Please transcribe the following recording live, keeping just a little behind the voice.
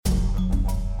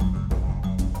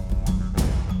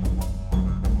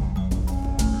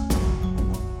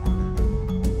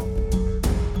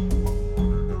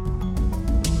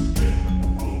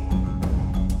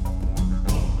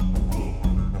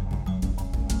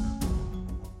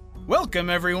Welcome,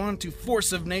 everyone, to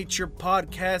Force of Nature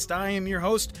Podcast. I am your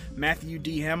host, Matthew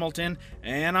D. Hamilton,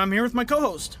 and I'm here with my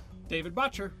co-host, David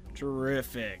Butcher.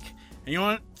 Terrific. And you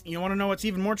want to know what's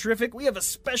even more terrific? We have a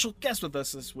special guest with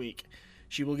us this week.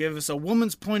 She will give us a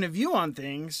woman's point of view on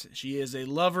things. She is a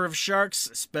lover of sharks,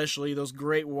 especially those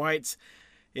great whites.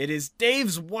 It is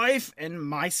Dave's wife and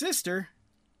my sister.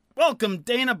 Welcome,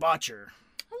 Dana Botcher.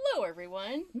 Hello,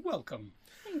 everyone. Welcome.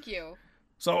 Thank you.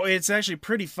 So it's actually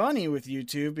pretty funny with you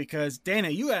two because Dana,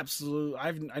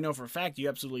 I know for a fact you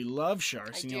absolutely love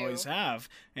sharks, and you always have.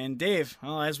 And Dave,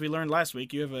 well, as we learned last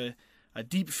week, you have a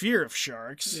deep fear of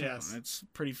sharks. Yes. So it's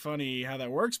pretty funny how that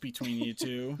works between you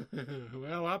two.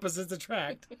 Well, opposites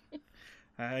attract.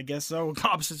 I guess so.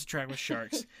 Opposites attract with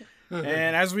sharks.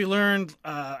 And as we learned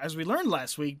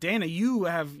last week, Dana, you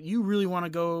really want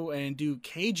to go and do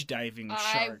cage diving with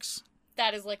sharks.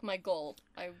 That is like my goal.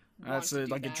 That's a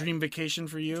dream vacation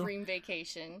for you. Dream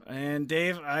vacation. And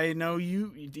Dave, I know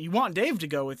you want Dave to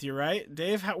go with you, right?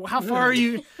 Dave, how far are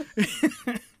you?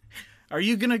 Are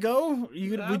you gonna go?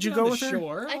 Would you go with her?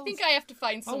 Shore. I think I have to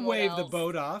find someone I'll wave else. the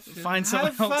boat off. Find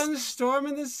someone Have fun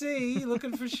storming the sea,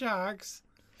 looking for sharks.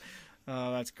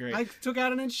 Oh, that's great. I took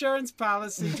out an insurance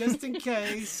policy just in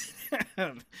case.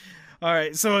 All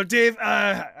right, so Dave,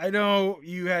 I know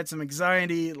you had some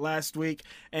anxiety last week,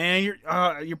 and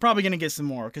you're probably gonna get some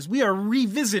more because we are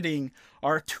revisiting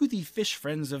our toothy fish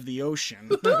friends of the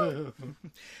ocean. They're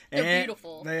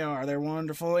beautiful. They are. They're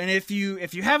wonderful. And if you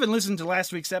haven't listened to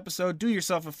last week's episode, do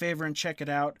yourself a favor and check it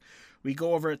out. We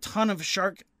go over a ton of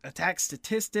shark attack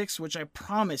statistics, which I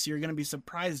promise you're going to be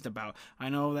surprised about. I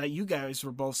know that you guys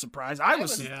were both surprised. I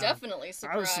was definitely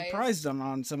surprised. I was surprised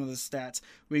on some of the stats.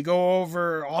 We go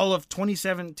over all of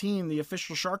 2017, the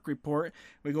official shark report.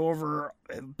 We go over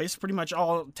basically pretty much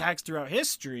all attacks throughout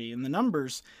history and the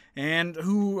numbers and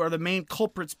who are the main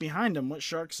culprits behind them, what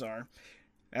sharks are.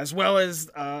 As well as,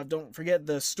 don't forget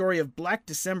the story of Black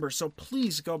December. So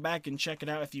please go back and check it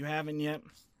out if you haven't yet.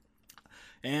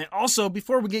 And also,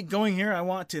 before we get going here, I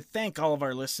want to thank all of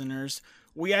our listeners.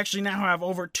 We actually now have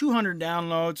over 200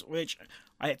 downloads, which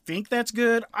I think that's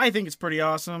good. I think it's pretty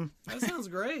awesome. That sounds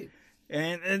great.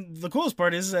 And the coolest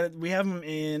part is that we have them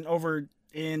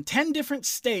in 10 different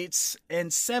states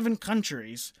and 7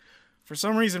 countries. For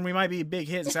some reason, we might be a big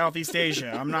hit in Southeast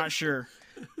Asia. I'm not sure.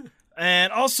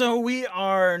 And also, we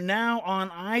are now on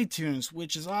iTunes,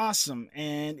 which is awesome.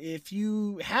 And if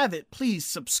you have it, please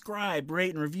subscribe,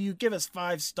 rate, and review. Give us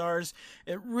 5 stars.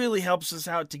 It really helps us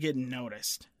out to get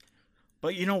noticed.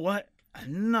 But you know what?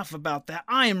 Enough about that.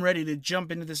 I am ready to jump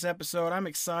into this episode. I'm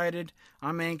excited.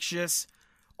 I'm anxious.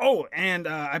 Oh, and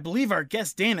I believe our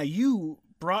guest, Dana, you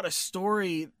brought a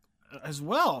story as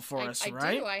well for us,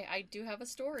 right? I do have a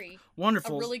story.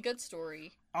 Wonderful. A really good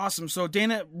story. Awesome. So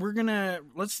Dana, we're gonna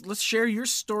let's share your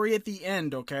story at the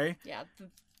end, okay? Yeah.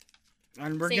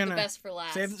 And we're save gonna the best for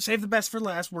last. Save the best for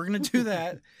last. We're gonna do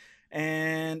that.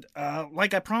 And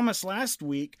like I promised last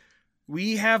week,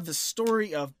 we have the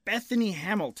story of Bethany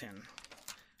Hamilton.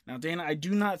 Now, Dana, I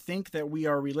do not think that we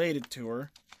are related to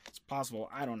her. It's possible.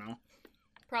 I don't know.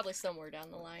 Probably somewhere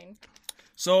down the line.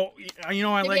 So you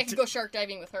know, Maybe I could go shark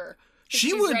diving with her.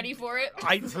 She's ready for it.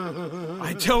 I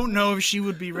don't know if she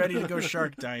would be ready to go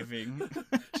shark diving.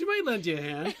 She might lend you a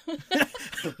hand.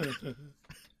 That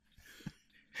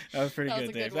was pretty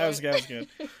good, Dave. That was good.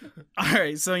 All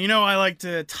right, so you know I like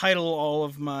to title all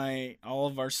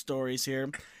of our stories here,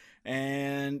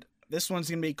 and this one's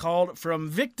gonna be called "From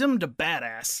Victim to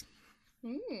Badass."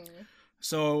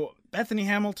 So Bethany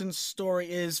Hamilton's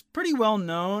story is pretty well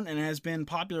known and has been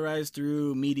popularized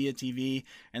through media, TV,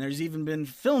 and there's even been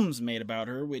films made about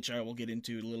her, which I will get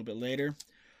into a little bit later.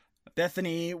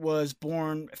 Bethany was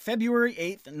born February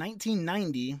 8th,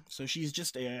 1990, so she's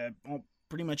just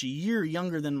pretty much a year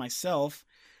younger than myself.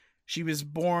 She was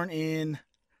born in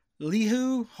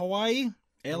Lihu, Hawaii,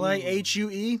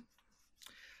 Lahue.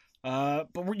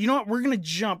 But you know what? We're going to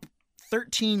jump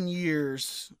 13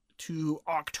 years to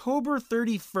October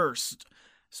 31st,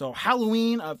 so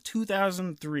Halloween of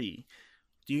 2003.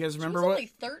 Do you guys remember what? She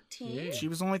was only 13? Yeah. She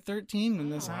was only 13 when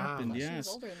this happened, yes. She was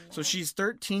older than that. So she's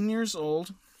 13 years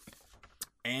old,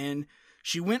 and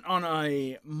she went on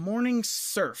a morning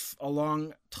surf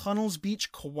along Tunnels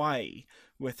Beach, Kauai,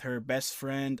 with her best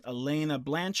friend Elena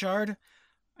Blanchard,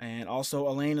 and also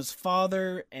Elena's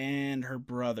father and her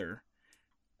brother.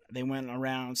 They went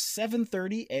around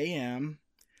 7:30 a.m.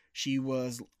 She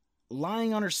was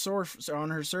lying on her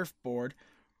surfboard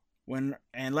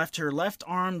and left her left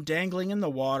arm dangling in the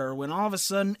water when all of a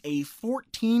sudden a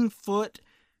 14-foot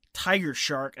tiger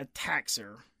shark attacks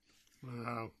her.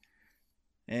 Wow.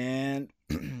 And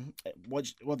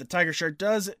what the tiger shark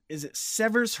does is it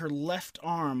severs her left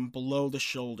arm below the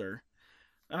shoulder.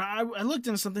 And I looked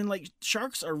into something like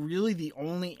sharks are really the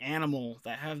only animal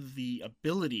that have the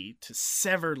ability to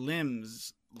sever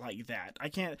limbs like that. I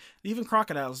can't. Even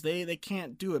crocodiles, they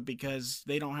can't do it because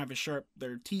they don't have a sharp.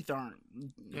 Their teeth aren't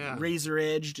razor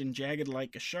edged and jagged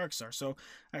like a shark's are. So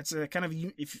that's a kind of,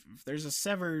 if there's a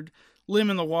severed limb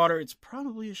in the water, it's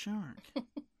probably a shark.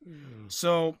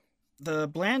 So the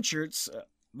Blanchards,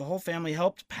 the whole family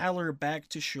helped paddle her back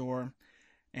to shore,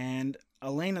 and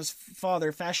Elena's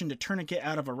father fashioned a tourniquet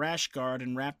out of a rash guard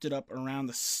and wrapped it up around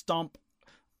the stump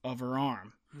of her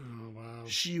arm. Oh, wow.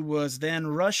 She was then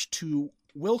rushed to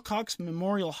Wilcox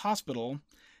Memorial Hospital,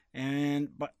 and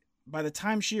by the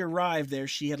time she arrived there,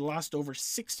 she had lost over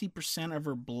 60% of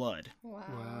her blood.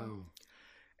 Wow.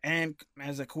 And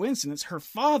as a coincidence, her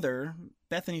father,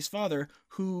 Bethany's father,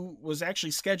 who was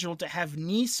actually scheduled to have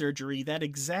knee surgery that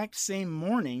exact same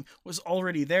morning, was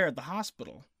already there at the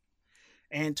hospital.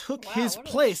 And took his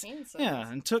place.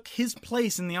 And took his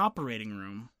place in the operating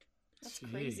room. That's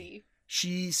crazy.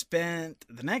 She spent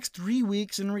the next 3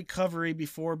 weeks in recovery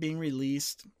before being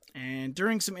released. And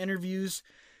during some interviews,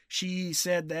 she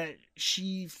said that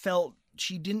she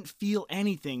didn't feel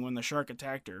anything when the shark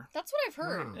attacked her. That's what I've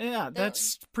heard. Yeah,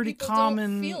 that's pretty people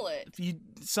common. Don't feel it.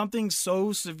 If something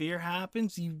so severe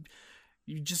happens, you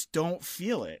just don't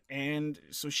feel it. And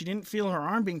so she didn't feel her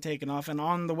arm being taken off. And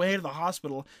on the way to the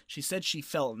hospital, she said she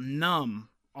felt numb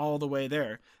all the way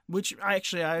there, which I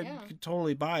could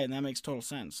totally buy, and that makes total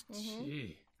sense. Mm-hmm.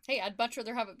 Hey, I'd much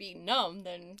rather have it be numb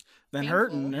than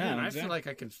hurting. Yeah, I feel like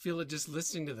I can feel it just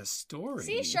listening to the story.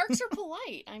 See, sharks are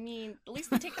polite. I mean, at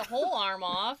least they take the whole arm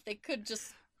off. They could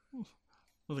just...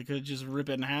 Well, they could just rip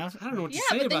it in half. I don't know what to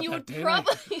say about that. Yeah, but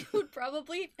then you would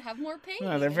probably have more pain.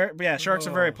 No, sharks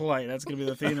are very polite. That's going to be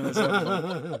the theme of this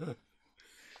episode.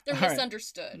 They're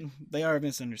misunderstood. Right. They are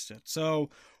misunderstood.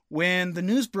 So when the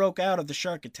news broke out of the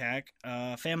shark attack,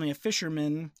 a family of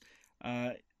fishermen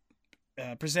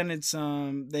presented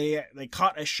some... They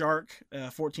caught a shark, a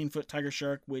 14-foot tiger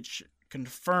shark, which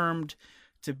confirmed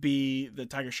to be the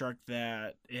tiger shark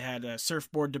that it had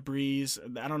surfboard debris.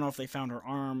 I don't know if they found her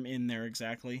arm in there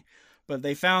exactly, but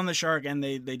they found the shark, and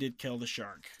they did kill the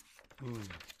shark.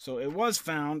 So it was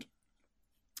found.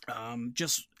 And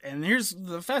here's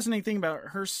the fascinating thing about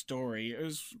her story.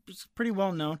 It's pretty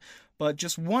well known, but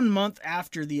just 1 month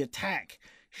after the attack,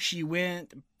 she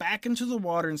went back into the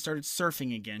water and started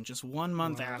surfing again. Just 1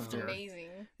 month after. That's amazing.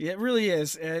 It really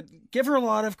is. Give her a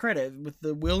lot of credit with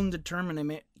the will and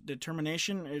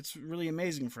determination. It's really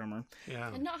amazing from her.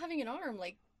 Yeah. And not having an arm,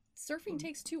 like, surfing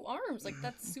takes 2 arms. Like,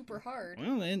 that's super hard.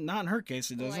 Well, not in her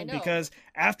case, it doesn't. Well, because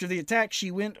after the attack, she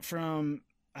went from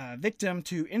victim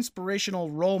to inspirational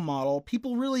role model.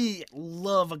 People really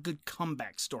love a good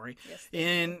comeback story,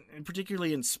 and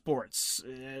particularly in sports.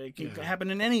 It can happen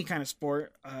in any kind of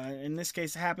sport. In this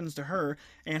case, it happens to her,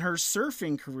 and her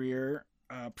surfing career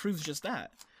proves just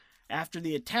that. After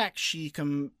the attack, she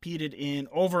competed in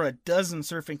over a dozen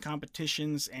surfing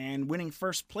competitions and winning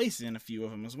first place in a few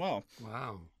of them as well.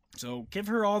 Wow. So give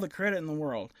her all the credit in the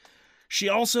world. She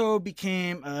also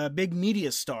became a big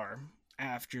media star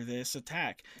after this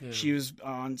attack. Yeah. She was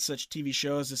on such TV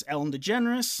shows as Ellen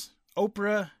DeGeneres,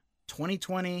 Oprah,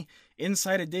 2020,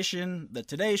 Inside Edition, The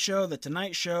Today Show, The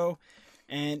Tonight Show,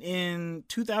 and in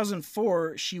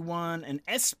 2004, she won an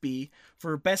ESPY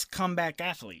for Best Comeback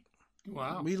Athlete.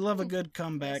 Wow. We love a good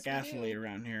comeback athlete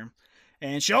around here.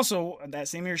 And she also, that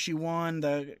same year, she won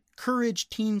the Courage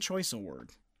Teen Choice Award.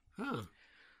 Huh.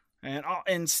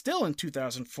 And still in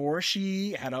 2004,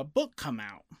 she had a book come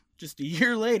out just a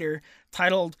year later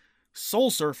titled Soul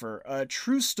Surfer, a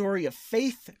true story of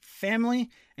faith,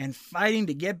 family, and fighting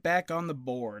to get back on the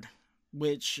board,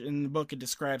 which in the book it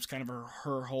describes kind of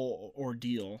her whole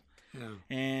ordeal. Yeah.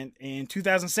 And in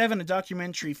 2007, a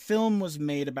documentary film was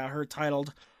made about her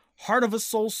titled Heart of a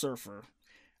Soul Surfer.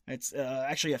 It's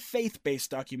actually a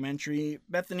faith-based documentary.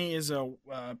 Bethany is a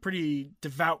pretty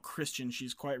devout Christian.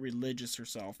 She's quite religious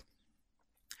herself.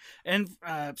 And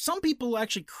some people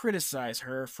actually criticize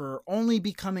her for only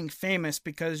becoming famous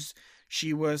because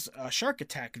she was a shark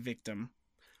attack victim,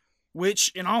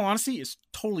 which, in all honesty, is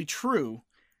totally true.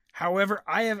 However,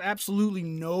 I have absolutely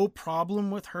no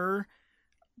problem with her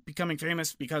becoming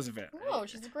famous because of it. Oh,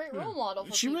 she's a great role model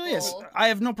for She people. really is. I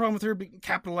have no problem with her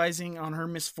capitalizing on her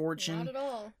misfortune. Not at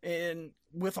all. And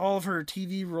with all of her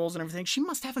TV roles and everything, she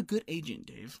must have a good agent,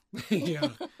 Dave. Yeah.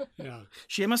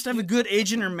 She must have a good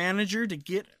agent or manager to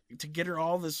get to get her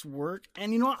all this work.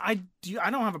 And you know what? I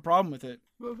don't have a problem with it.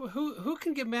 Who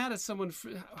can get mad at someone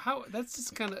for how? That's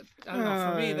just kind of, I don't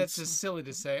know. For me, that's just silly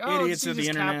to say. Oh, idiots she of the just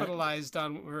internet. capitalized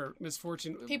on her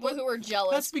misfortune. People who were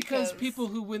jealous. That's because people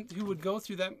who would go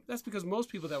through that. That's because most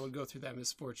people that would go through that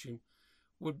misfortune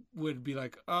would be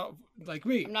like, oh, like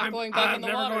me. I'm not going back in the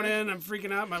water. I'm never going in. I'm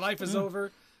freaking out. My life is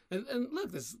over. And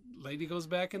look, this lady goes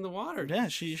back in the water. Yeah,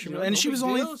 she You know, and no she big was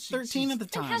only deal. 13 at the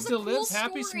time. has a Still cool lives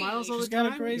happy, story. smiles all She's the time.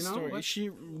 got a great you know? story.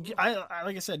 What- I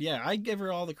like I said, yeah, I give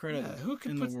her all the credit. Yeah, who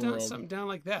can in put the down world. something down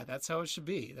like that? That's how it should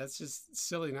be. That's just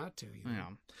silly not to. You know? Yeah.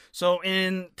 So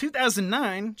in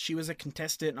 2009, she was a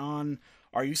contestant on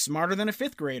Are You Smarter Than a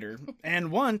Fifth Grader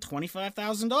and won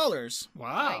 $25,000.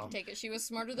 Wow. I take it she was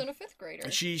smarter than a fifth grader.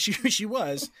 She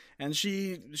was, and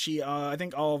she I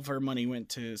think all of her money went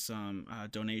to some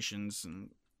donations and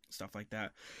stuff like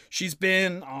that. she's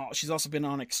also been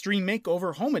on Extreme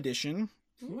Makeover Home Edition.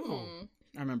 Mm,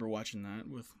 I remember watching that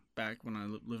back when I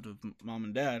lived with mom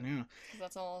and dad. Yeah.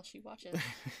 that's all she watches.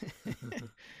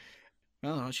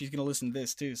 Well, she's gonna listen to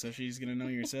this too, so she's gonna know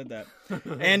you said that.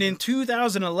 And in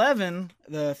 2011,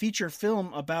 the feature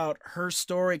film about her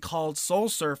story called Soul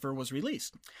Surfer was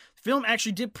released. The film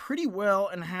actually did pretty well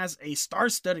and has a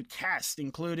star-studded cast,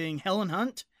 including Helen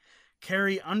Hunt,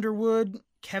 Carrie Underwood,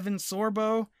 Kevin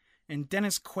Sorbo, and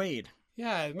Dennis Quaid.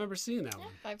 Yeah, I remember seeing that one.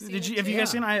 I've seen Did it you? Have you too.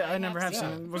 guys seen it? I I never have have seen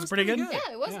seen it. it. Was It it pretty was good? pretty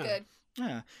Yeah, it was Yeah. good.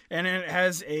 Yeah, and it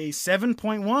has a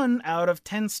 7.1 out of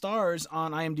 10 stars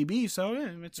on IMDb, so yeah,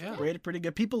 it's Yeah. rated pretty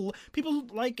good. People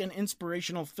like an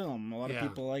inspirational film. A lot of Yeah.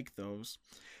 people like those.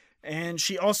 And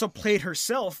she also played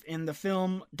herself in the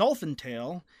film Dolphin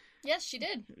Tale. Yes, she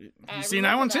did. You've seen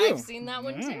that one too. I've seen that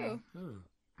one Yeah. too. Oh.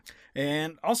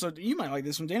 And also, you might like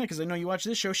this one, Dana, because I know you watch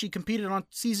this show. She competed on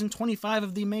season 25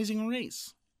 of The Amazing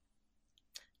Race.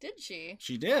 Did she?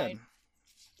 She did.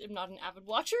 I'm not an avid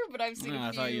watcher, but I've seen Yeah, I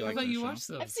a thought few. you I liked thought that you show. watched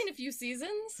those. I've seen a few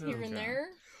seasons here and Okay. there.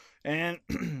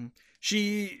 And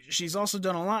she's also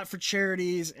done a lot for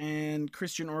charities and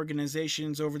Christian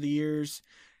organizations over the years.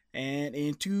 And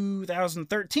in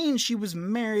 2013, she was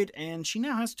married and she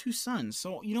now has 2 sons.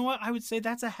 So, you know what? I would say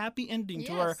that's a happy ending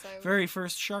to our Yes, I would- very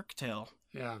first Shark Tale.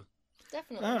 Yeah.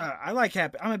 Definitely. I like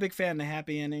happy. I'm a big fan of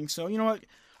happy endings. So, you know what?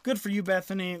 Good for you,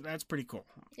 Bethany. That's pretty cool.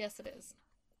 Yes, it is.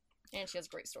 And she has a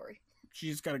great story.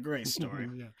 She's got a great story.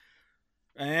 Yeah.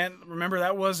 And remember,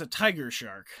 that was a tiger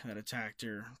shark that attacked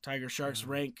her. Tiger sharks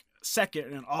rank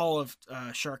second in all of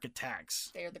shark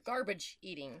attacks. They are the garbage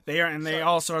eating. They are, and they Sharks.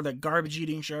 also are the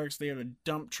garbage-eating sharks. They are the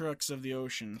dump trucks of the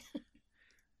ocean. Do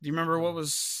you remember what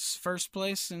was first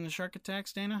place in the shark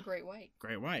attacks, Dana? Great white.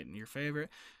 Great white, your favorite.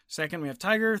 Second, we have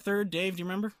tiger. Third, Dave, do you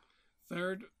remember?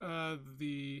 Third, was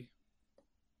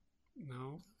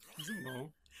it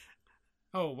bull?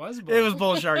 Oh, it was bull. It was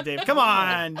bull shark, Dave. Come on,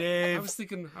 I Dave. was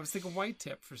thinking white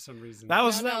tip for some reason. That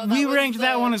was No, we that was ranked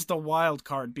that the- one as the wild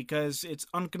card because it's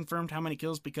unconfirmed how many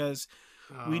kills because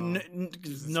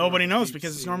nobody knows deep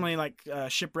because it's sea. normally like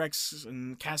shipwrecks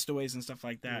and castaways and stuff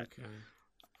like that. Okay.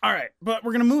 All right, but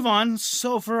we're going to move on.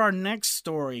 So for our next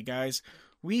story, guys,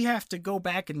 we have to go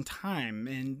back in time.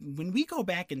 And when we go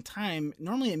back in time,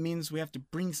 normally it means we have to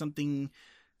bring something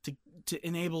to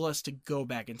enable us to go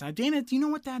back in time. Dana, do you know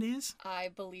what that is? I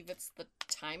believe it's the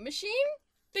time machine.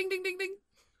 Ding, ding, ding, ding.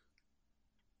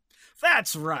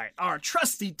 That's right, our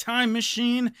trusty time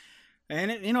machine. And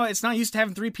it's not used to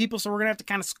having 3 people, so we're going to have to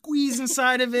kind of squeeze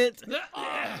inside of it.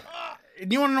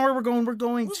 And you want to know where we're going? We're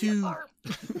going to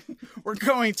we're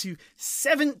going to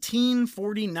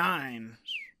 1749.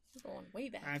 We're going way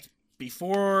back. That's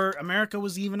before America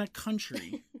was even a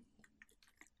country.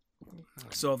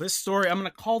 So this story, I'm going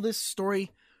to call this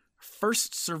story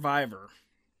First Survivor.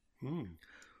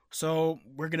 So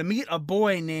we're going to meet a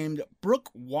boy named Brooke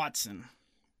Watson.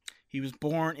 He was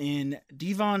born in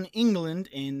Devon, England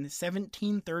in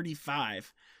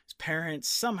 1735. His parents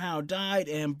somehow died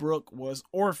and Brooke was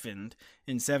orphaned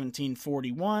in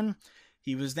 1741.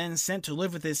 He was then sent to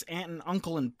live with his aunt and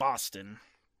uncle in Boston.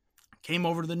 Came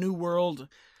over to the New World,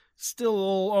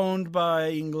 still owned by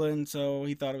England, so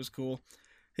he thought it was cool.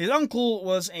 His uncle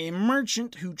was a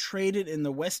merchant who traded in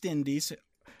the West Indies.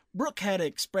 Brooke had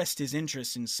expressed his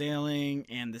interest in sailing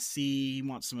and the sea. He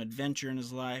wants some adventure in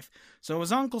his life. So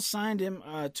his uncle signed him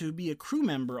to be a crew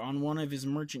member on one of his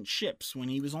merchant ships when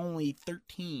he was only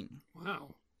 13.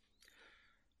 Wow.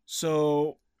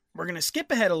 So we're going to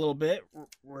skip ahead a little bit.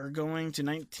 We're going to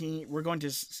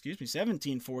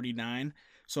 1749.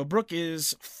 So Brooke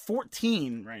is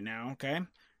 14 right now, okay?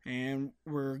 And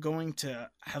we're going to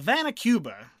Havana,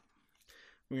 Cuba.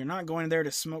 We're not going there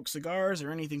to smoke cigars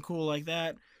or anything cool like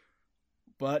that.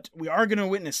 But we are going to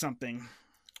witness something.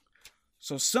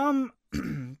 So some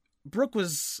Brooke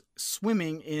was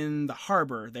swimming in the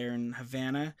harbor there in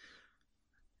Havana,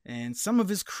 and some of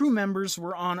his crew members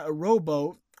were on a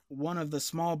rowboat, one of the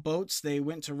small boats they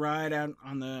went to ride out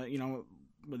on the,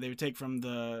 what they would take from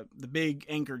the big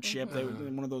anchored ship, they would,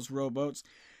 one of those rowboats.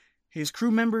 His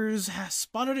crew members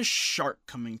spotted a shark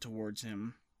coming towards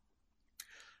him.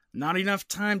 Not enough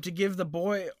time to give the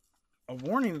boy a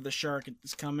warning that the shark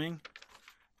is coming,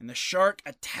 and the shark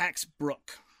attacks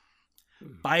Brooke,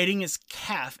 biting his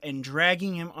calf and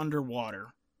dragging him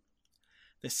underwater.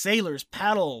 The sailors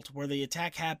paddled where the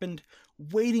attack happened,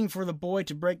 waiting for the boy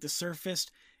to break the surface.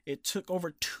 It took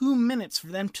over 2 minutes for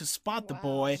them to spot the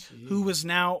boy, who was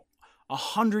now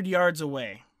 100 yards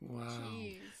away. Wow.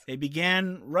 Jeez. They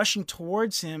began rushing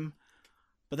towards him,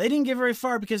 but they didn't get very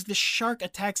far because the shark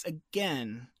attacks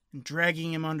again,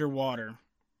 dragging him underwater.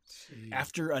 Jeez.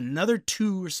 After another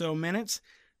 2 or so minutes,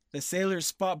 the sailors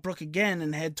spot Brooke again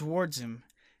and head towards him.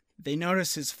 They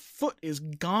notice his foot is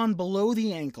gone below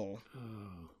the ankle.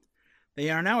 Oh. They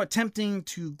are now attempting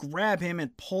to grab him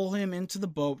and pull him into the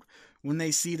boat when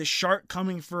they see the shark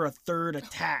coming for a third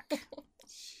attack.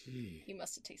 Gee. He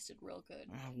must have tasted real good.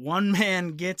 One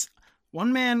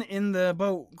man in the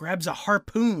boat grabs a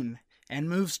harpoon and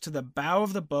moves to the bow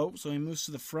of the boat, so he moves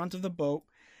to the front of the boat,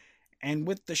 and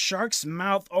with the shark's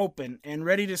mouth open and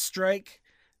ready to strike,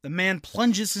 the man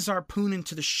plunges his harpoon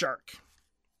into the shark.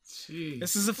 Jeez.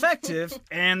 This is effective,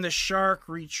 and the shark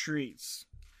retreats.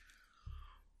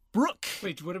 Brooke.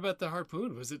 Wait, what about the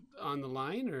harpoon? Was it on the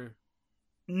line or?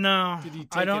 No, Did he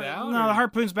take I don't. it out, No, or- the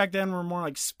harpoons back then were more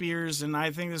like spears, and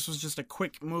I think this was just a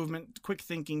quick movement, quick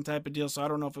thinking type of deal. So I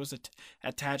don't know if it was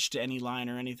attached to any line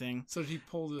or anything. So did he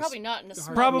pull this? Probably not in a the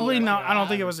small Probably boat. not. I don't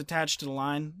think it God. was attached to the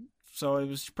line. So it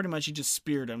was pretty much he just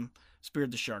speared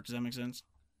the shark. Does that make sense?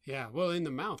 Yeah. Well, in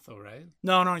the mouth though, right?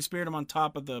 No, he speared him on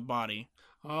top of the body.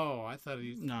 Oh, I thought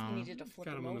he. No, He needed to flip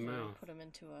Got him him over in the and mouth. put him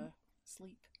into a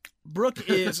sleep. Brooke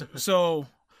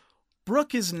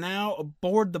is now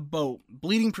aboard the boat,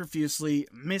 bleeding profusely,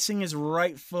 missing his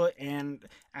right foot, and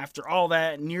after all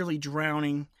that, nearly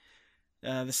drowning.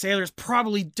 The sailors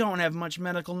probably don't have much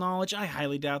medical knowledge. I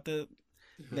highly doubt that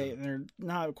they're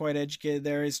not quite educated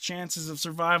there. His chances of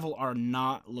survival are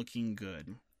not looking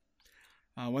good.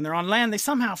 When they're on land, they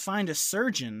somehow find a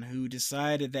surgeon who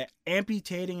decided that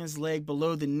amputating his leg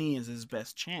below the knee is his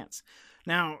best chance.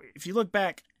 Now, if you look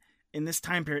back in this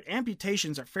time period,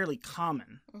 amputations are fairly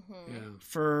common Mm-hmm. Yeah.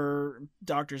 for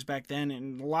doctors back then,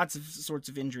 and lots of sorts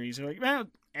of injuries. They're like, well,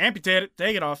 amputate it,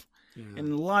 take it off. Yeah.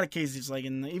 In a lot of cases, like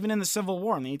even in the Civil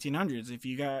War in the 1800s, if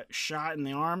you got shot in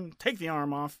the arm, take the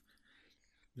arm off.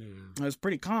 Yeah. It was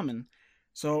pretty common.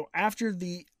 So after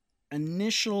the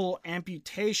initial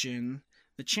amputation,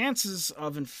 the chances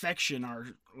of infection are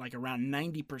like around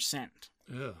 90%.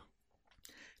 Ugh.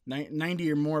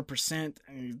 90 or more percent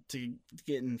to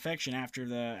get infection after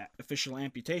the official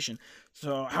amputation.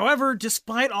 So, however,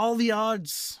 despite all the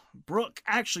odds, Brooke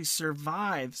actually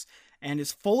survives and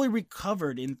is fully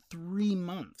recovered in 3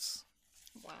 months.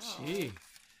 Wow. Gee.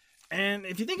 And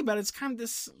if you think about it,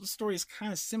 this story is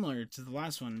kind of similar to the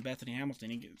last one, Bethany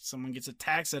Hamilton. Someone gets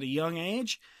attacked at a young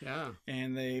age, Yeah.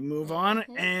 and they move on.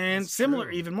 And That's similar,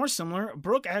 true. even more similar,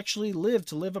 Brooke actually lived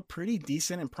to live a pretty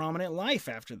decent and prominent life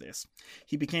after this.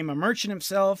 He became a merchant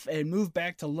himself and moved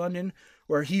back to London,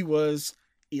 where he was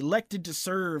elected to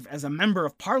serve as a member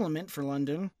of Parliament for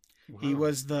London. He Wow.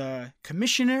 was the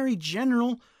Commissionary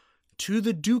General to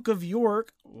the Duke of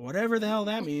York, whatever the hell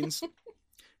that means.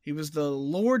 He was the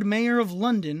Lord Mayor of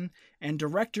London and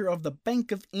Director of the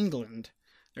Bank of England.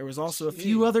 There was also a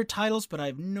few Gee. other titles, but I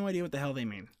have no idea what the hell they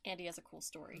mean. Andy has a cool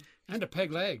story. And a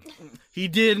peg leg. He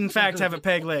did, in fact, have a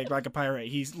peg leg like a pirate.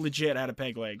 He's legit had a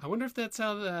peg leg. I wonder if that's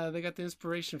how they got the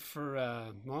inspiration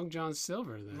for Long John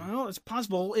Silver. Then. Well, it's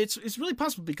possible. It's really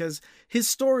possible because his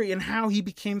story and how he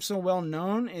became so well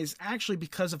known is actually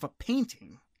because of a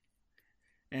painting.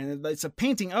 And it's a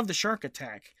painting of the shark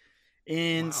attack.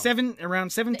 In Wow. around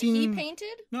That 17 he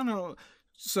painted? No.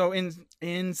 So in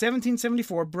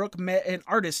 1774, Brooke met an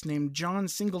artist named John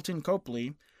Singleton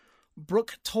Copley.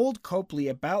 Brooke told Copley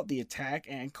about the attack,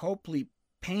 and Copley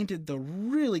painted the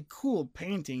really cool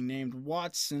painting named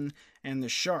Watson and the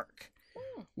Shark,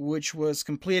 which was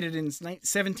completed in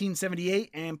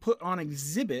 1778 and put on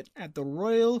exhibit at the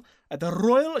Royal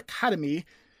Academy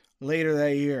later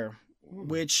that year,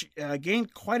 which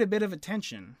gained quite a bit of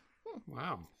attention.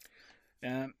 Wow.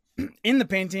 In the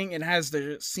painting, it has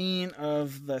the scene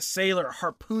of the sailor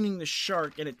harpooning the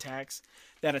shark that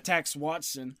attacks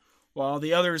Watson, while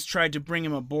the others tried to bring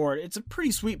him aboard. It's a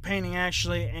pretty sweet painting,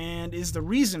 actually, and is the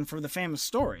reason for the famous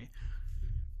story.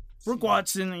 Brooke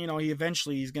Watson,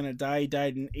 he's gonna die. He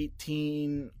died in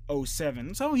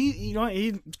 1807. So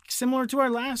he similar to our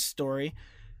last story.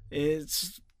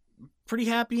 It's pretty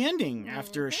happy ending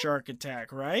after a shark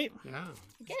attack, right? Yeah.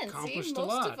 Again, Accomplished see, a most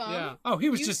lot. of them, Yeah. Oh, he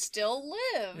was you just still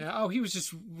live. Yeah. Oh, he was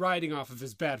just riding off of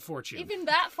his bad fortune. Even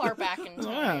that far back in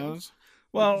time. Yeah.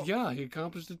 Well, yeah, he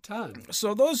accomplished a ton.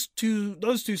 so those two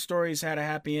stories had a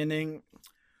happy ending.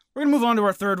 We're gonna move on to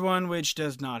our third one, which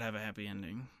does not have a happy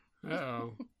ending.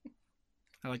 Uh-oh.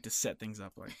 I like to set things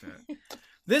up like that.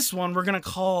 This one we're gonna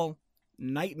call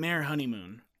Nightmare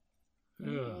Honeymoon. Ugh.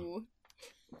 Ooh.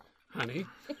 Honey.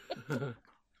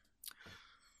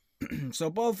 So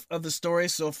both of the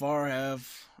stories so far have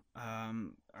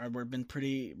been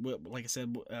pretty, like I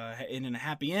said, in a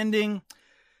happy ending.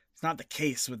 It's not the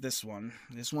case with this one.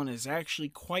 This one is actually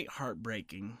quite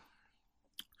heartbreaking.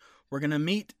 We're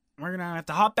gonna have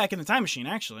to hop back in the time machine.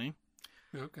 Actually,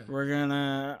 Okay.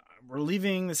 we're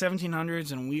leaving the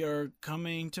 1700s and we are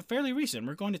coming to fairly recent.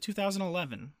 We're going to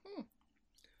 2011.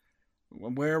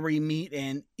 Where we meet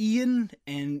an Ian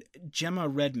and Gemma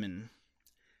Redmond.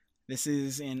 This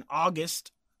is in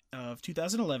August of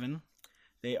 2011.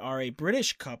 They are a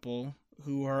British couple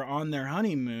who are on their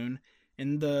honeymoon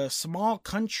in the small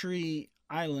country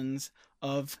islands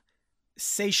of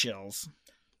Seychelles.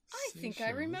 I think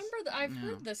I remember that. I've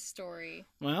heard this story.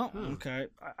 Well, okay.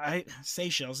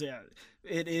 Seychelles, yeah.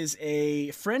 It is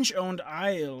a French-owned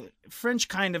isle, French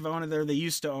kind of own it there. They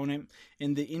used to own it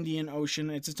in the Indian Ocean.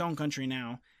 It's its own country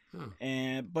now.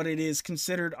 But it is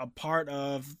considered a part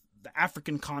of the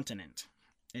African continent.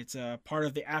 It's a part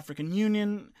of the African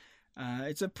Union.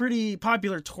 It's a pretty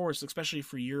popular tourist, especially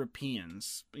for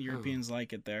Europeans. Europeans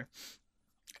like it there.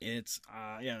 It's,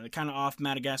 kind of off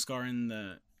Madagascar in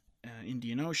the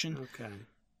Indian Ocean. Okay.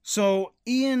 So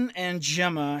Ian and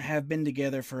Gemma have been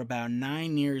together for about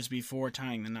 9 years before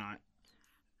tying the knot.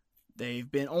 They've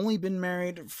only been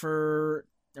married for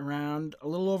around a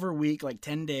little over a week, like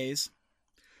 10 days,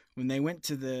 when they went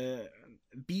to the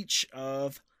beach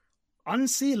of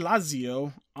Ansi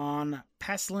Lazio on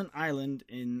Passlin Island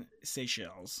in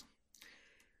Seychelles.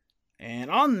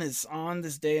 And on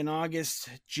this day in August,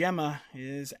 Gemma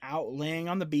is out laying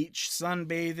on the beach,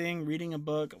 sunbathing, reading a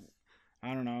book,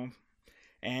 I don't know.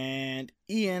 And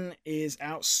Ian is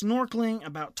out snorkeling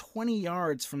about 20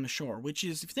 yards from the shore, which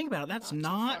is, if you think about it, that's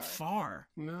not far.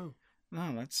 No.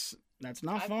 No, that's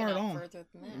not I've far been at out all. further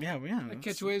than that. Yeah. I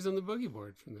catch waves on the boogie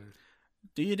board from there.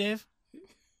 Do you, Dave?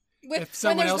 If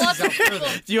someone there's else is lots of out people.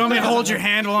 further. Do you want me to hold your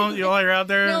hand while you're out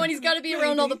there? No, and he's got to be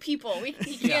around all the people. He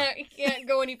can't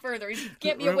go any further. He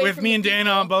can't be away With from me the and Dana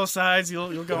people. on both sides,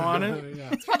 you'll go on it. Yeah.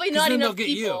 It's probably 'Cause not then enough they'll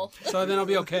get people. you. So then I'll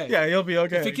be okay. Yeah, you'll be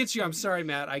okay. If it gets you, I'm sorry,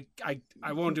 Matt.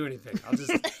 I won't do anything. I'll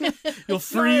just You'll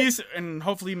freeze, and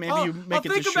hopefully maybe you make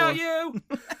I'll it think to shore. about you.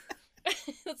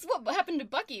 That's what happened to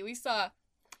Bucky. We saw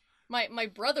my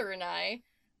brother and I.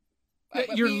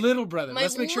 Your we- little brother. my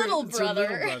Let's make sure little it's your little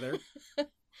brother. brother.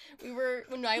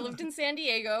 When I lived in San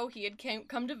Diego, he had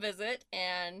come to visit,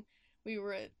 and we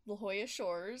were at La Jolla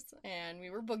Shores, and we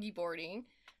were boogie boarding.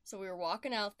 So we were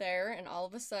walking out there, and all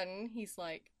of a sudden, he's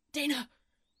like, "Dana!"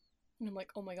 And I'm like,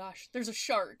 "Oh my gosh, there's a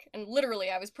shark!" And literally,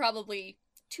 I was probably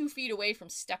 2 feet away from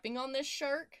stepping on this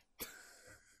shark.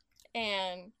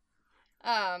 And,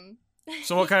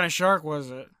 So what kind of shark was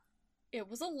it? it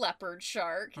was a leopard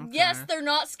shark. Okay. Yes, they're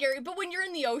not scary, but when you're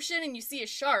in the ocean and you see a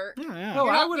shark, Oh, yeah. Oh,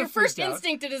 I would your have first freaked out.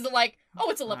 instinct is like, "Oh,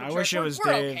 it's a leopard I shark. wish it was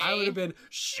We're Dave. okay." I would have been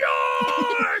shark.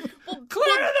 Well,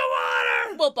 Clear to the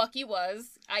water. Well, Bucky was.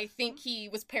 I think he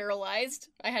was paralyzed.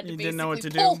 I had to You basically didn't know what to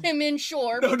pull do? him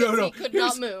inshore No, because no. he could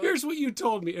here's, not move. Here's what you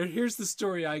told me, and here's the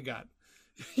story I got.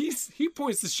 He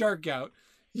points the shark out.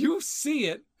 You see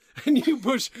it, and you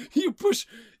push.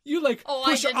 You like Oh,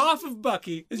 I push didn't- off of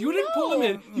Bucky. You didn't pull him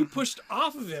in. No. You pushed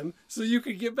off of him so you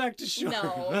could get back to shore.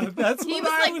 No. That's He what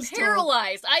was I like was told.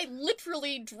 paralyzed. I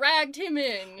literally dragged him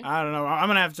in. I don't know. I'm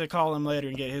gonna have to call him later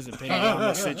and get his opinion on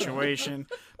the situation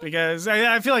because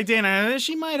I feel like Dana,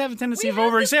 she might have a tendency of had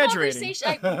over this exaggerating.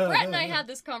 conversation- Brett and I had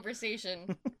this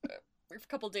conversation a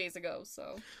couple days ago.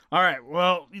 So All right.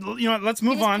 Well, you know what? Let's he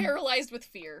move was on. paralyzed with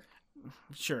fear.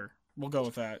 Sure, we'll go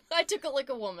with that. I took it like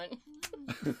a woman.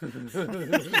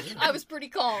 I was pretty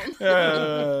calm.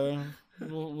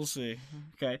 We'll see.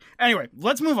 Okay. Anyway,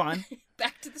 let's move on.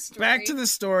 Back to the story. Back to the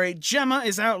story. Gemma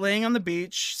is out laying on the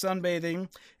beach, sunbathing,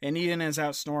 and Ian is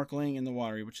out snorkeling in the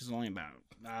water, which is only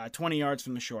about 20 yards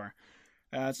from the shore.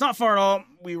 It's not far at all.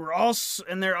 We were also,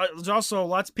 and there's also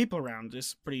lots of people around.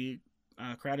 This pretty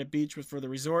crowded beach for the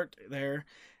resort there,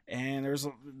 and there's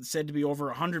said to be over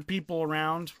 100 people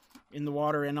around in the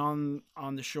water and on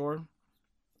the shore.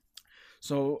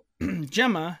 So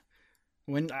Gemma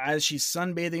as she's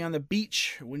sunbathing on the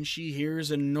beach, when she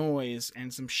hears a noise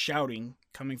and some shouting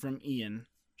coming from Ian.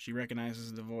 She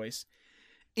recognizes the voice.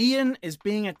 Ian is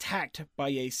being attacked by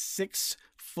a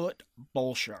 6-foot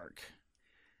bull shark.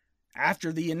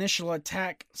 After the initial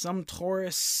attack, some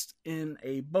tourists in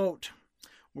a boat,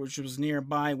 which was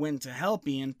nearby, went to help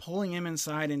Ian, pulling him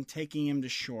inside and taking him to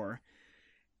shore.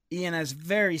 Ian has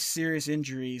very serious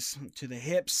injuries to the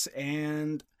hips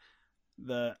and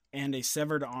a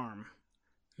severed arm.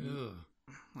 Ugh.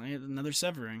 Another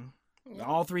severing. Yep.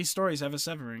 All 3 stories have a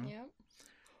severing. Yep.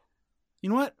 You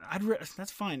know what?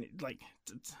 That's fine. Like,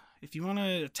 if you want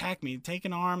to attack me, take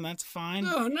an arm. That's fine.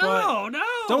 No, But no.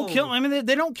 don't kill. I mean,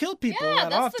 they don't kill people Yeah, that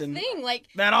that's often. the thing. Like,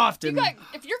 That often.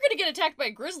 if you're gonna get attacked by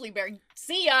a grizzly bear,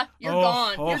 see ya. You're Oh,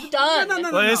 gone. oh. You're done.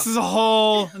 No. Well, this is a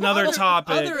whole another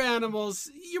topic. Other animals,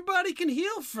 your body can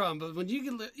heal from, but when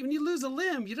you lose a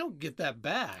limb, you don't get that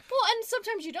back. Well, and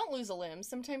sometimes you don't lose a limb.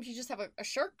 Sometimes you just have a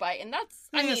shark bite, and that's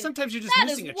I Yeah, mean, sometimes you're just that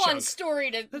is missing a one chunk. story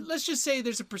to Let's just say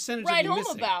there's a percentage write of you home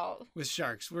missing about. with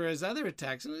sharks, whereas other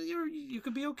attacks, you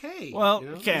could be okay. Well, you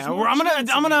know? okay. There's more I'm chance of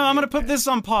you gonna being put okay. this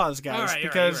on pause, guys, All right,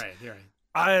 because you're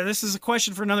right. this is a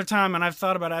question for another time, and I've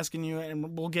thought about asking you,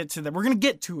 and we'll get to that. We're gonna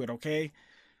get to it, okay?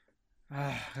 All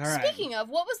right. Speaking of,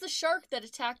 what was the shark that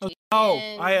attacked you? Oh,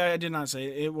 And- I did not say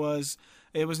it was.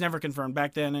 It was never confirmed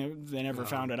back then. They never No.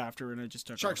 found it after, and it just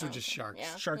took Sharks off. were just sharks.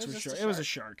 Yeah. Sharks It were was shark. just a It was a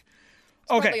shark. shark.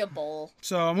 It's Okay. probably a bull.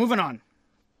 So moving on.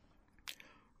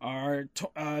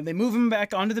 They move him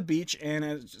back onto the beach, and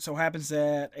it so happens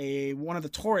that one of the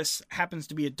tourists happens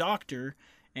to be a doctor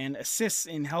and assists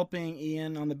in helping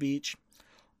Ian on the beach.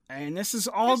 And this is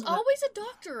all. There's always a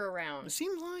doctor It around.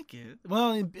 seems like it.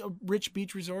 Well, in rich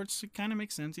beach resorts, it kind of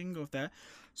makes sense. You can go with that.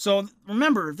 So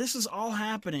remember, this is all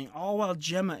happening all while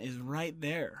Gemma is right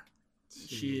there.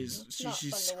 She's not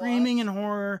she's fun to screaming watch. in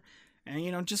horror,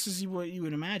 and just as what you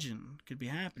would imagine could be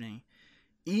happening.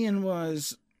 Ian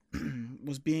was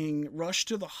was being rushed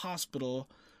to the hospital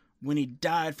when he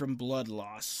died from blood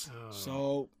loss. Oh.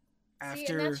 So See,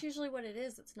 after and that's usually what it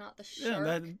is. It's not the Yeah, shark.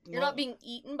 that- You're well- not being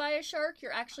eaten by a shark.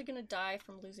 You're actually going to die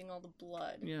from losing all the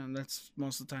blood. yeah, that's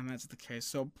most of the time that's the case.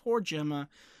 So poor Gemma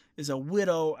is a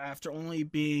widow after only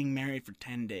being married for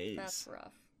 10 days. That's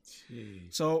rough.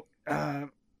 Jeez. So,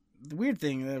 the weird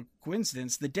thing, the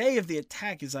coincidence, the day of the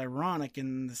attack is ironic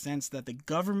in the sense that the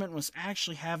government was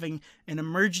actually having an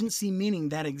emergency meeting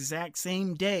that exact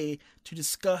same day to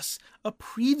discuss a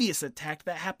previous attack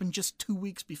that happened just 2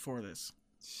 weeks before this.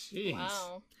 Jeez.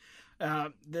 Wow.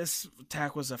 This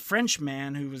attack was a French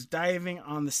man who was diving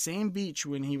on the same beach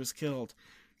when he was killed.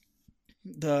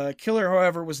 The killer,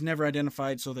 however, was never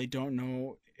identified, so they don't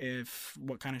know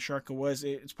what kind of shark it was.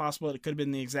 It's possible it could have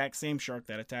been the exact same shark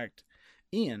that attacked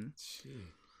Ian. Jeez.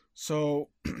 So,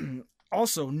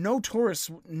 also, no tourists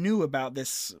knew about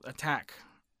this attack,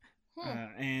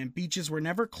 and beaches were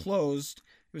never closed.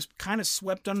 It was kind of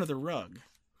swept under the rug,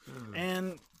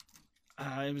 and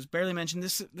it was barely mentioned.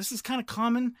 This is kind of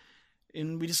common,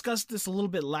 and we discussed this a little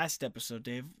bit last episode,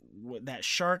 Dave. That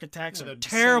shark attacks Yeah, are the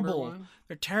December terrible. one?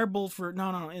 They're terrible for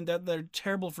and that they're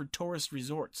terrible for tourist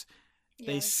resorts.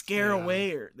 They Yes. scare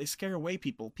Yeah. away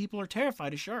people. People are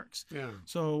terrified of sharks. Yeah.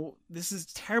 So this is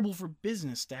terrible for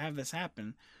business to have this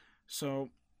happen. So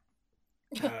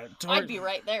I'd be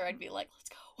right there. I'd be like,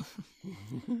 let's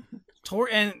go.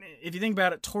 and if you think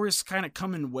about it, tourists kind of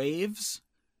come in waves.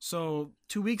 So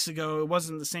 2 weeks ago, it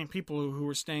wasn't the same people who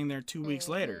were staying there 2 weeks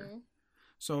later. Mhm.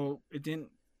 So it didn't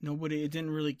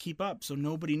really keep up. So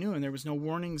nobody knew, and there was no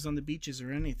warnings on the beaches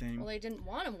or anything. Well, they didn't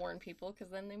want to warn people because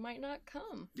then they might not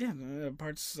come. Yeah, that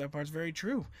part's very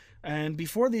true. And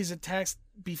before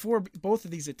both of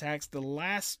these attacks, the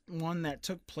last one that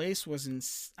took place was in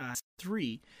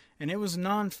 3, and it was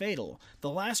non-fatal. The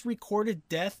last recorded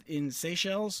death in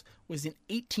Seychelles was in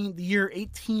the year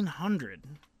 1800.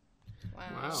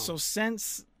 Wow. So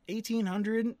since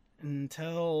 1800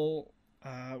 until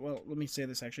let me say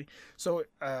this actually. So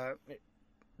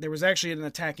there was actually an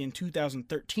attack in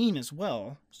 2013 as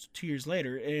well, 2 years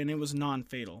later, and it was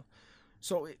non-fatal.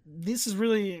 So these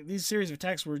series of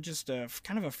attacks were just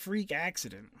kind of a freak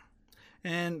accident.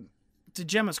 And to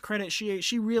Gemma's credit,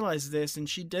 she realized this, and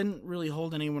she didn't really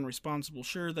hold anyone responsible.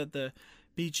 Sure that the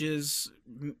beaches,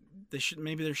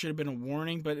 maybe there should have been a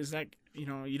warning, but is that, you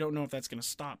don't know if that's going to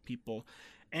stop people.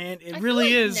 And it I really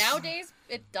feel like is. Nowadays,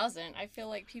 it doesn't. I feel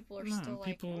like people are No, still like,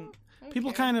 people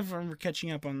okay. kind of are catching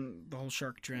up on the whole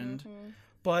shark trend. Mhm.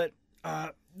 But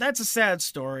that's a sad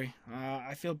story.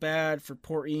 I feel bad for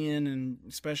poor Ian and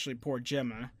especially poor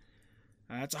Gemma.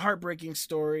 It's a heartbreaking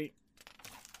story.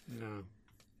 Yeah.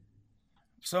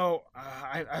 So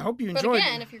I hope you But enjoyed.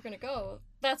 again, if you're gonna go,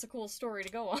 that's a cool story to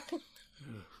go on.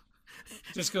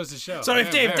 Just goes to show. So if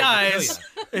Yeah, Dave America will dies,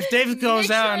 kill if Dave goes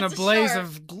Make sure out in a it's a blaze shark.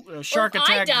 of shark Or if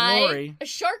attack I die, glory, a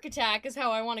shark attack is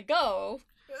how I want to go.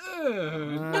 ya.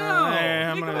 No.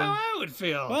 I'm Think of gonna- how I would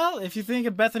feel. well, if you think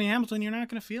of Bethany Hamilton, you're not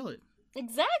going to feel it.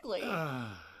 Exactly. Oh,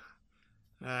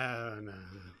 no.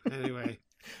 Anyway.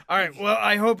 All right. Well,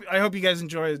 I hope you guys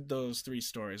enjoyed those 3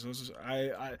 stories.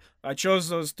 I chose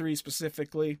those 3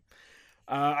 specifically.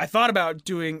 I thought about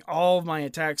doing all of my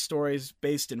attack stories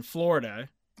based in Florida,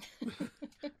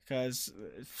 because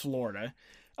Florida.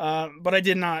 But I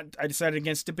did not. I decided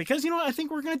against it because, I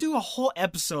think we're going to do a whole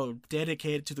episode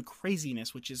dedicated to the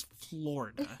craziness, which is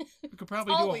Florida. We could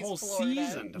probably do a Always whole Florida.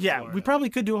 season. To Yeah, Florida. we probably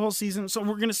could do a whole season. So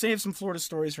we're going to save some Florida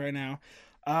stories right now.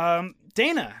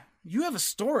 Dana, you have a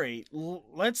story.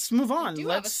 Let's move on. I do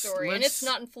have a story, and it's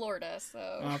not in Florida, so.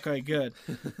 Okay, good.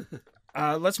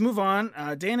 Let's move on.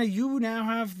 Dana, you now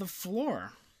have the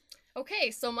floor.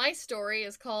 Okay, so my story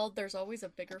is called "There's Always a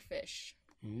Bigger Fish."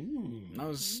 Ooh.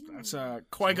 That's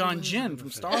Qui-Gon Jinn from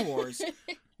Star Wars,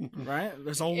 right?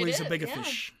 There's always a is, bigger yeah.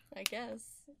 fish. I guess.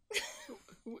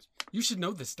 You should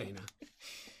know this, Dana.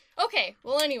 Okay,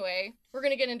 well, anyway, we're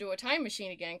gonna get into a time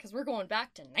machine again because we're going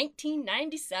back to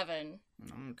 1997.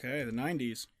 Okay, the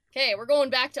 90s. Okay, we're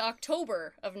going back to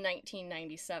October of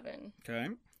 1997. Okay.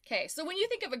 Okay, so when you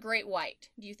think of a great white,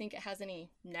 do you think it has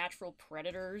any natural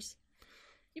predators?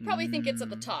 You probably think it's at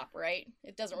the top, right?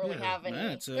 It doesn't really Yeah, have any. Yeah,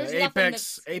 it's there's an nothing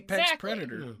apex that's- apex exactly.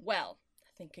 predator. Yeah. Well,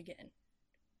 think again.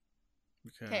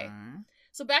 Okay.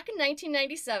 So back in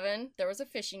 1997, there was a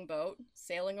fishing boat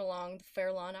sailing along the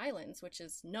Farallon Islands, which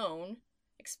is known,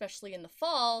 especially in the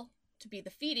fall, to be the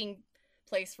feeding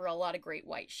place for a lot of great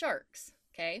white sharks.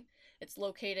 Okay? It's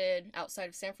located outside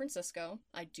of San Francisco.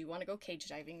 I do want to go cage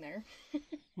diving there.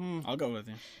 I'll go with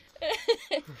you.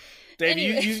 Dave,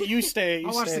 Anyway. you stay. You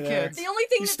I'll watch stay the there. kids. The only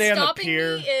thing You that's stay on the stopping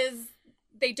pier. me is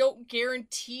they don't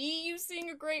guarantee you seeing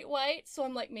a great white. So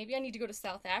I'm like, maybe I need to go to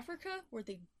South Africa where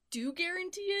they do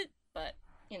guarantee it. But,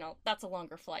 that's a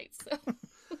longer flight. So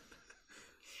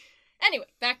anyway,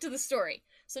 back to the story.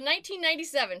 So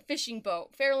 1997, fishing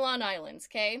boat, Farallon Islands,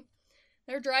 okay?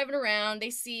 They're driving around. They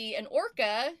see an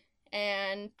orca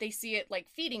and they see it like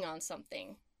feeding on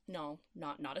something. No,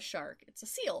 not a shark. It's a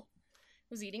seal.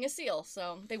 It was eating a seal.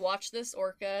 So they watch this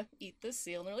orca eat this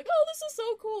seal and they're like, oh, this is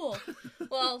so cool.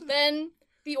 Well, then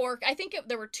the orca, I think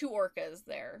there were 2 orcas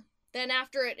there. Then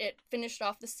after it finished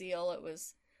off the seal, it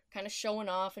was kind of showing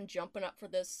off and jumping up for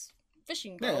this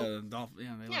fishing boat.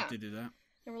 Yeah, they Yeah. like to do that.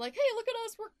 And we're like, hey, look at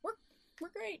us, we're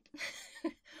great.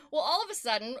 Well, all of a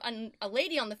sudden, a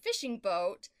lady on the fishing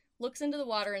boat looks into the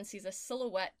water and sees a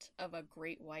silhouette of a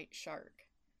great white shark.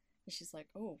 And she's like,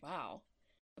 oh, wow.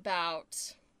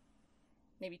 About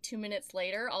maybe 2 minutes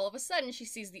later, all of a sudden, she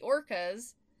sees the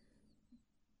orcas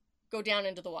go down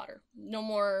into the water. No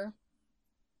more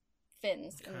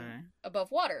fins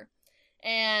above water.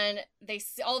 And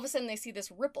all of a sudden they see this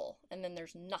ripple, and then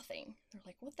there's nothing. They're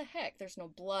like, what the heck? There's no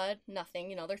blood,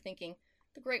 nothing. They're thinking,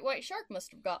 the great white shark must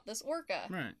have got this orca.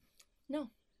 Right. No.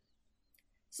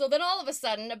 So then all of a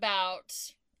sudden,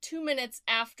 about 2 minutes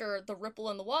after the ripple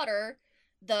in the water,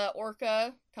 the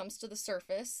orca comes to the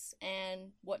surface,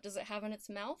 and what does it have in its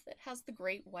mouth? It has the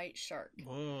great white shark.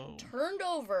 Whoa. Turned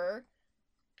over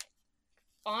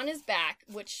on his back,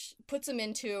 which puts him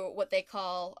into what they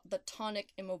call the tonic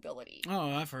immobility. Oh,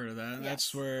 I've heard of that. Yes.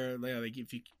 That's where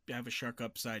if you have a shark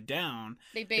upside down,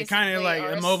 They basically it kind of like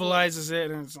are immobilizes it,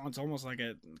 and it's almost like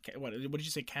what did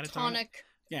you say, catatonic? tonic.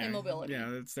 Yeah, immobility.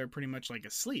 Yeah, they're pretty much like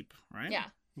asleep, right? Yeah.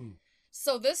 Hmm.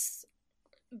 So this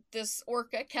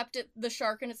orca kept the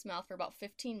shark in its mouth for about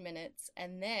 15 minutes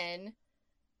and then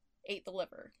ate the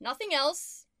liver. Nothing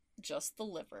else, just the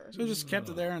liver. So it just kept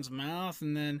it there in its mouth,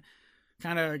 and then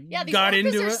kind of Yeah, these got orcas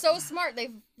into are it. so smart.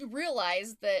 They've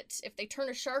realized that if they turn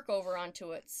a shark over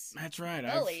onto its That's right.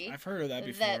 belly, I've heard of that that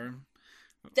before.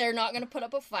 they're not going to put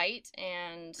up a fight,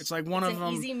 and It's like one of an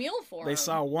them. easy meal for They them.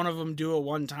 saw one of them do it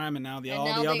one time, and now and all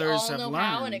now the they others all have know learned.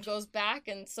 how, and it goes back,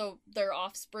 and so their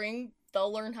offspring,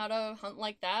 they'll learn how to hunt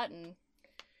like that. And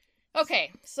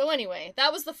okay, so anyway,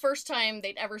 that was the first time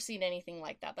they'd ever seen anything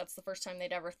like that. That's the first time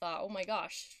they'd ever thought, oh my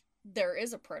gosh, there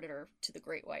is a predator to the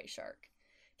great white shark.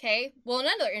 Okay, well,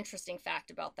 another interesting fact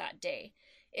about that day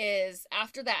is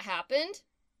after that happened,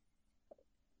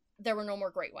 there were no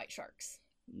more great white sharks.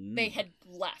 They had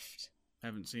left.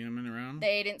 Haven't seen them in around.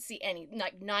 They didn't see any,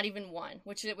 not even one,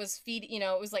 which it was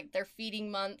it was like their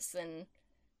feeding months and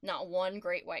not one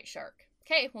great white shark.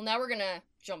 Okay, well, now we're going to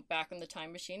jump back in the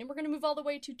time machine and we're going to move all the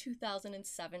way to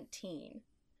 2017.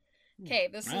 Okay,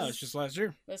 this Wow, is it's just last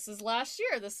year. this is last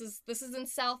year. This is in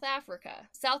South Africa.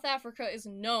 South Africa is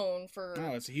known for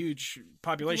Oh, it's a huge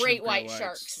population. Great of white whites.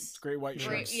 sharks. It's Great white shark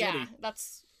great, city. yeah.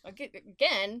 That's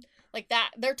again like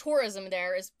that. Their tourism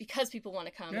there is because people want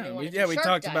to come. and they want to do We shark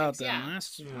talked dives, about that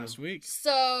yeah. last week.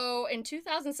 So in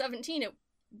 2017, it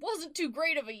wasn't too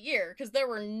great of a year because there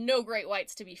were no great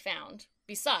whites to be found.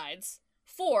 Besides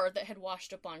 4 that had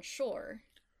washed up on shore.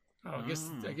 Oh,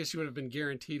 I guess you would have been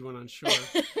guaranteed one on shore.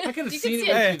 I could have You seen could it.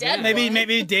 see a with Hey, you dead then. one.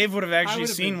 maybe Dave would have actually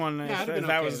would've seen been- one yeah, if, I'd have been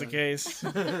that okay was the then. case.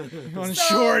 On So,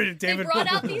 shore, they David. brought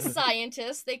out these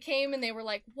scientists. They came and they were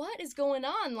like, "What is going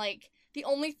on? Like the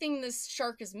only thing this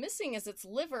shark is missing is its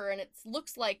liver, and it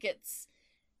looks like it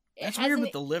That's has weird an-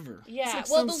 with the liver. Yeah, like well,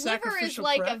 some the liver is sacrificial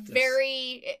like practice. a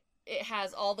very. It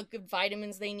has all the good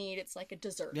vitamins they need. It's like a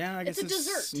dessert. Yeah, I guess it's a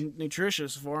dessert.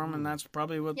 nutritious for them, and that's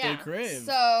probably what they crave.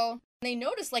 So they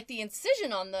noticed like the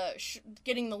incision on the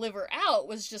getting the liver out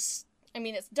was just. I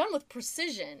mean, it's done with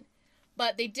precision,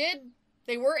 but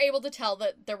they were able to tell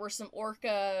that there were some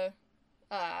orca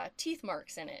teeth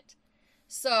marks in it.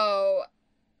 So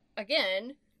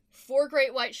again, 4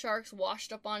 great white sharks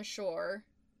washed up on shore.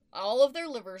 All of their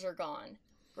livers are gone.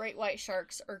 Great white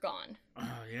sharks are gone.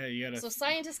 Oh yeah, you gotta. So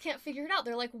scientists can't figure it out.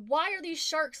 They're like, why are these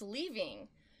sharks leaving?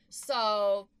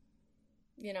 So,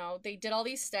 they did all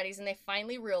these studies and they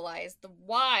finally realized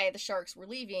why the sharks were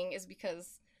leaving is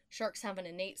because sharks have an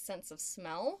innate sense of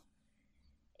smell.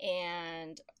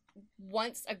 And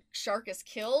once a shark is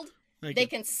killed, they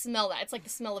can smell that. It's like the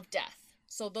smell of death.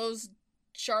 So those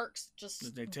sharks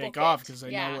just They take book off it. because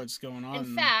they Yeah. know what's going on.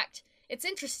 In fact, it's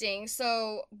interesting.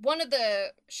 So one of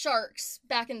the sharks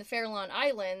back in the Farallon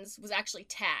Islands was actually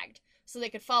tagged so they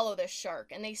could follow this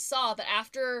shark. And they saw that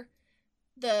after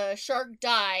the shark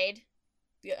died,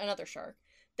 another shark,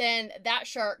 then that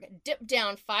shark dipped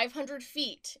down 500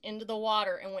 feet into the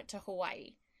water and went to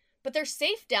Hawaii. But they're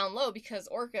safe down low because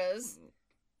orcas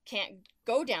can't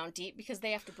go down deep because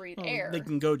they have to breathe air. They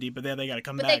can go deep, but then they got to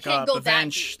come But they back can't up. go that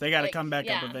deep. They got to Like, come back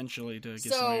up yeah. eventually to get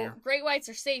some So air. great whites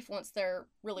are safe once they're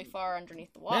really far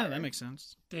underneath the water. Yeah, that makes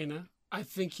sense. Dana, I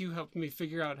think you helped me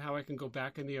figure out how I can go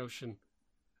back in the ocean.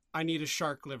 I need a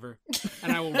shark liver,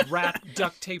 and I will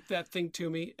duct tape that thing to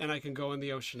me, and I can go in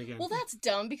the ocean again. Well, that's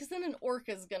dumb because then an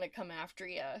orca's gonna come after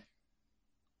you.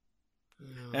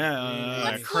 Oh,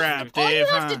 Yeah, really? crap, All you Dave.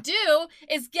 have to do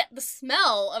is get the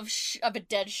smell of a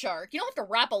dead shark. You don't have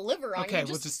to wrap a liver on. Okay,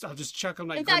 you I'll just chuck them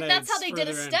like in fact, that's how grenades they did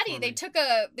a further in study. for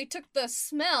They me. took the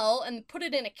smell and put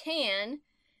it in a can,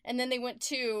 and then they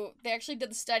actually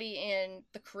did the study in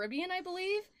the Caribbean, I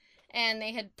believe, and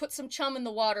they had put some chum in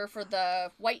the water for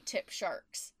the white tip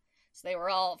sharks. So they were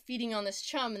all feeding on this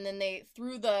chum, and then they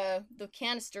threw the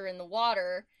canister in the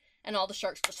water, and all the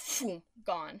sharks just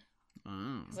gone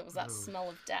Oh, because it was that smell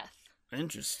of death.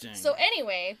 interesting. So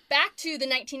anyway, back to the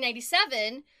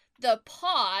 1997, the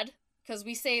pod, because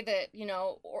we say that,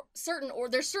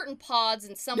 there's certain pods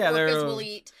and some Yeah, orcas they're- will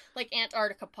eat, like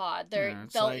Antarctica pod. Yeah,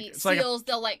 it's They'll like- eat it's like a- seals,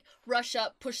 they'll like rush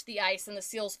up, push the ice, and the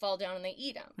seals fall down and they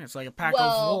eat them. It's like a pack of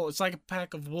Well, wolves. It's like a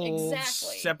pack of wolves.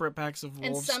 exactly. Separate packs of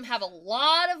And wolves. some have a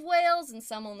lot of whales, and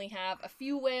some only have a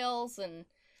few whales, and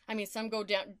I mean, some go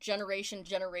down generation.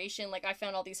 Like, I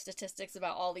found all these statistics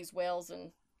about all these whales,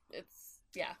 and it's,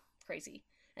 crazy.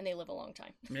 And they live a long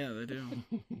time. Yeah, they do.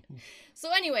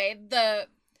 So anyway, the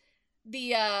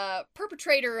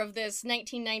perpetrator of this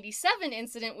 1997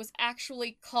 incident was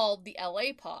actually called the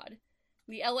LA pod.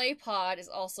 The LA pod is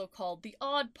also called the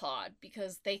odd pod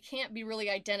because they can't be really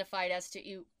identified as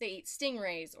to they eat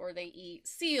stingrays or they eat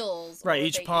seals. Right, or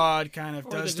each they pod kind of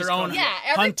or they does just their call own it- yeah,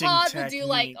 every hunting pod will do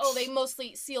like, techniques. they mostly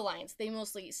eat sea lions. They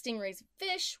mostly eat stingrays and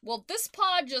fish. Well, this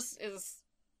pod just is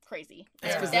crazy.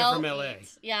 That's 'cause They'll they're from LA.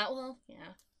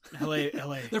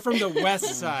 LA. They're from the west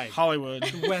side. Hollywood.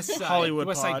 The west side. Hollywood the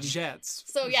west side pod. Jets.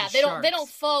 So Those yeah, are they don't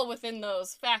sharks. fall within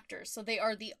those factors. So they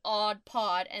are the odd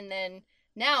pod, and then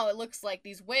now it looks like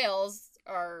these whales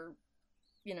are,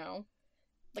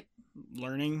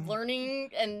 Learning.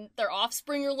 learning, and their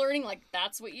offspring are learning. Like,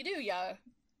 that's what you do. Yeah,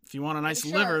 If you want a nice The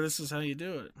liver, sharks. this is how you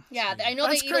do it. yeah. I know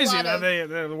That's they eat crazy a lot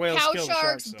that of the whales cow kill the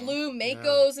sharks. so. Blue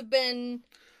makos have been.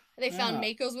 They found Yeah.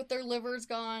 makos with their livers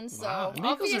gone. So Wow, makos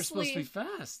obviously, are supposed to be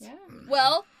fast. yeah.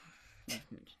 Well,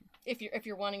 if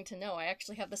you're wanting to know, I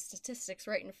actually have the statistics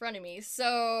right in front of me.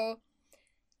 So,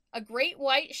 a great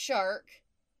white shark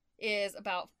is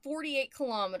about 48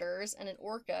 kilometers, and a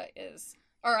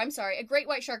great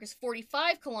white shark is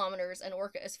 45 kilometers, and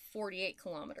orca is 48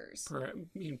 kilometers.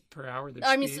 Per hour. Their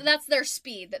I mean, speed? so that's their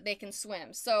speed that they can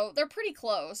swim. So they're pretty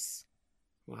close.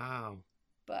 Wow.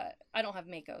 But I don't have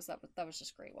makos. That was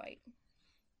just great white.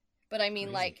 But I mean,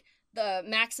 Crazy. like, the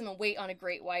maximum weight on a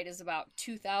great white is about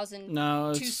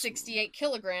 2,268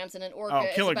 kilograms, and an orca is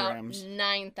about kilograms.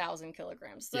 9,000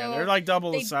 kilograms. So yeah, they're like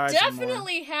double the they size. or more.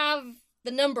 definitely have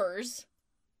the numbers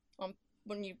on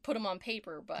when you put them on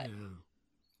paper, but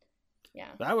yeah.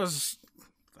 That was.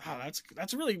 Wow,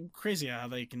 that's really crazy how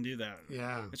they can do that.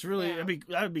 Yeah. It's really Yeah.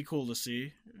 that would be cool to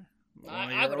see.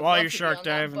 I would've While loved you're to be shark on that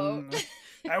diving, boat.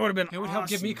 that would have been. It would help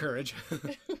give me awesome. courage.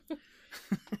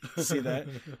 See that?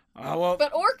 Well,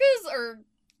 But orcas are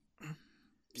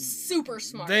super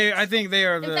smart. I think they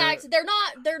are In the. fact,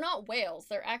 they're not whales.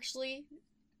 They're actually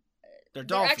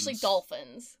dolphins.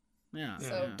 dolphins. Yeah.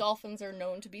 So yeah. dolphins are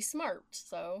known to be smart.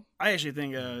 So I actually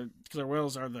think killer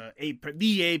whales are the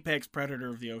apex predator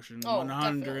of the ocean. Oh,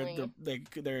 100. definitely.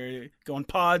 They're going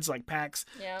pods like packs.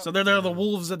 yeah. So they're the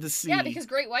wolves of the sea. Yeah, because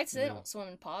great whites they Yeah. don't swim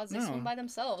in pods; they No. swim by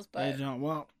themselves. They But don't.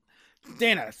 Well,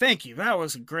 Dana, thank you. That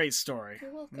was a great story.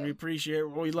 you're welcome. We appreciate it.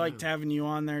 We liked having you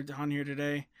on here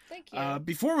today. Thank you.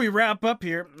 Before we wrap up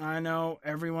here, I know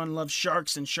everyone loves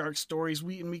sharks and shark stories.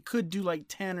 We could do like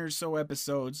 10 or so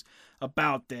episodes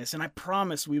about this, and I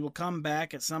promise we will come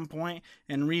back at some point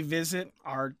and revisit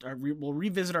we'll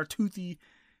revisit our toothy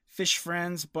fish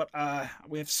friends. But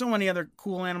we have so many other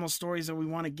cool animal stories that we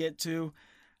want to get to.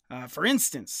 For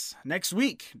instance, next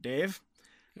week, Dave.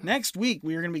 Next week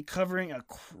we are going to be covering a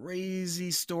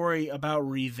crazy story about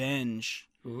revenge.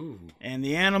 Ooh. And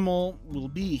the animal will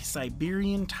be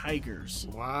Siberian tigers.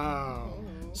 Wow.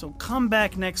 So come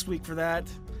back next week for that.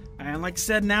 And like I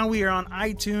said, now we are on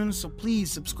iTunes, so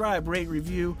please subscribe, rate,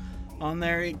 review on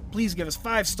there. Please give us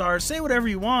 5 stars. Say whatever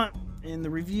you want in the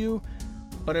review,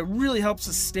 but it really helps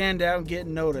us stand out and get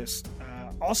noticed.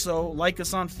 Also, like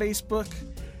us on Facebook,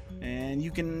 and you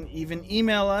can even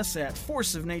email us at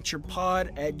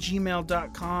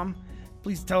forceofnaturepod@gmail.com.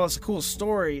 Please tell us a cool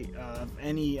story of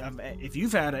if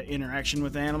you've had an interaction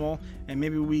with an animal, and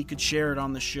maybe we could share it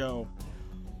on the show.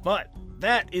 But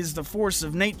that is the Force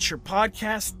of Nature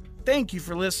podcast. Thank you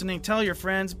for listening. Tell your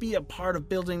friends. Be a part of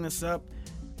building this up.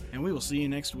 And we will see you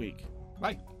next week.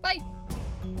 Bye. Bye.